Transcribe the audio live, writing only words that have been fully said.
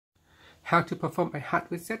how to perform a hard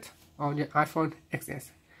reset on your iPhone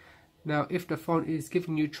XS. Now, if the phone is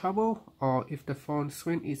giving you trouble or if the phone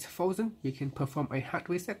screen is frozen, you can perform a hard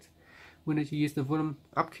reset. We need to use the volume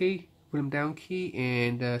up key, volume down key,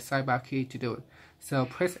 and the sidebar key to do it. So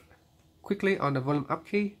press quickly on the volume up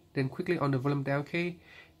key, then quickly on the volume down key,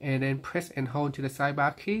 and then press and hold to the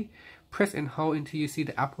sidebar key. Press and hold until you see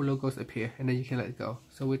the Apple logos appear, and then you can let it go.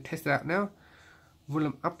 So we'll test it out now.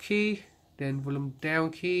 Volume up key, then volume down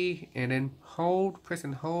key, and then hold, press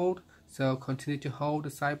and hold. So continue to hold the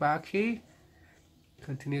sidebar key.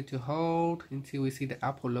 Continue to hold until we see the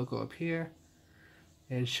Apple logo appear.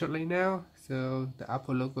 And shortly now, so the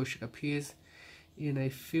Apple logo should appear in a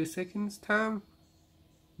few seconds time.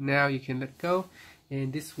 Now you can let go,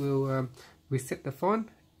 and this will reset the phone,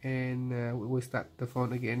 and we will start the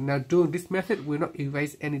phone again. Now, doing this method will not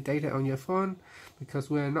erase any data on your phone because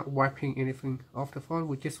we are not wiping anything off the phone.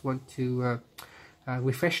 We just want to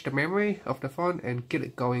refresh the memory of the phone and get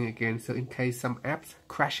it going again. So in case some apps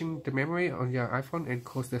crashing the memory on your iPhone and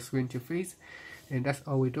cause the screen to freeze, and that's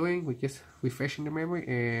all we're doing. We're just refreshing the memory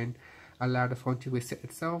and allow the phone to reset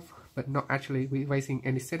itself, but not actually erasing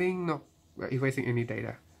any setting, not erasing any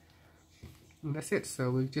data. And that's it.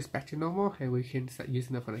 So we're just back to normal, and we can start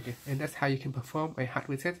using the phone again. And that's how you can perform a hard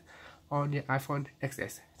reset on your iPhone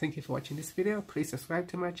XS. Thank you for watching this video. Please subscribe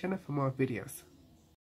to my channel for more videos.